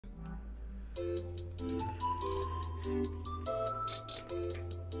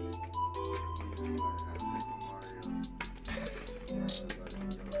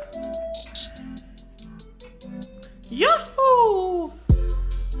Yahoo!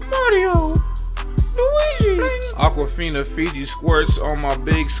 Mario, Luigi, Aquafina Fiji squirts on my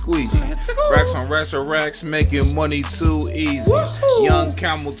big squeegee. Racks on racks on racks, making money too easy. Woohoo! Young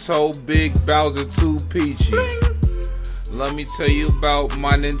camel toe, big Bowser too peachy. Let me tell you about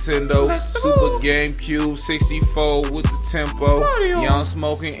my Nintendo. Let's Super go. GameCube 64 with the tempo. Mario. Young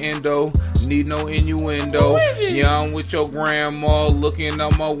smoking endo, need no innuendo. Luigi. Young with your grandma looking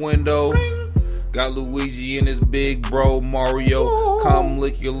out my window. Got Luigi and his big bro Mario. Whoa. Come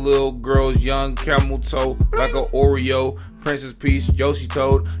lick your little girl's young camel toe like a Oreo. Princess Peach, Yoshi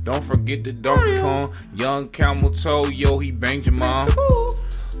Toad. Don't forget the Donkey Mario. Kong. Young camel toe, yo, he banged your mom. let's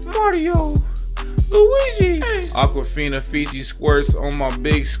go. Mario, Luigi, Aquafina Fiji squirts on my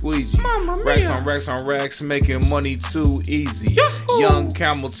big squeegee. Mamma Racks mia. on racks on racks, making money too easy. Yahoo! Young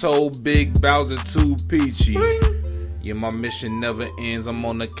camel toe, big Bowser too peachy. Bling. Yeah, my mission never ends. I'm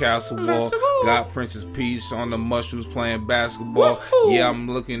on the castle wall. Let's go. Got Princess Peach on the mushrooms playing basketball. Woohoo! Yeah, I'm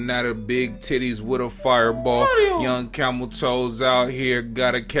looking at her big titties with a fireball. Mario. Young camel toes out here,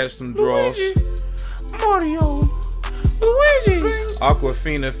 gotta catch them draws. Luigi, Mario, Luigi,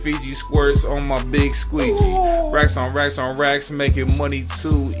 Aquafina Fiji squirts on my big squeegee. Whoa. Racks on racks on racks, making money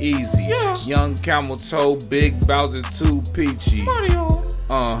too easy. Yeah. Young camel toe, big Bowser too peachy. Mario,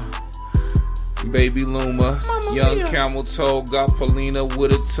 Baby Luma. Mamma Young mia. camel toe got Paulina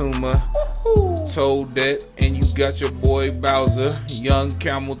with a tumor. woohoo, Told that, and you got your boy Bowser. Young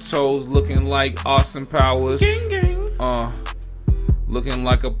camel toes looking like Austin Powers. gang gang, Looking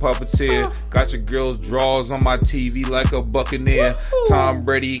like a puppeteer. Got your girl's drawers on my TV like a buccaneer. Woohoo. Tom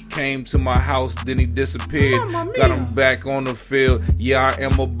Brady came to my house, then he disappeared. Mamma Got mia. him back on the field. Yeah, I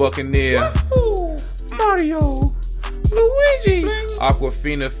am a buccaneer. woohoo, Mario, Luigi,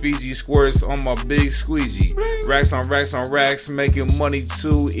 Aquafina Fiji squirts on my big squeegee. Racks on racks on racks, making money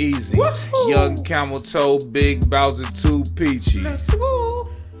too easy. Woohoo. Young camel toe, big Bowser too peachy. let's go,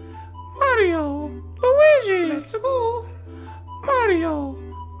 Mario.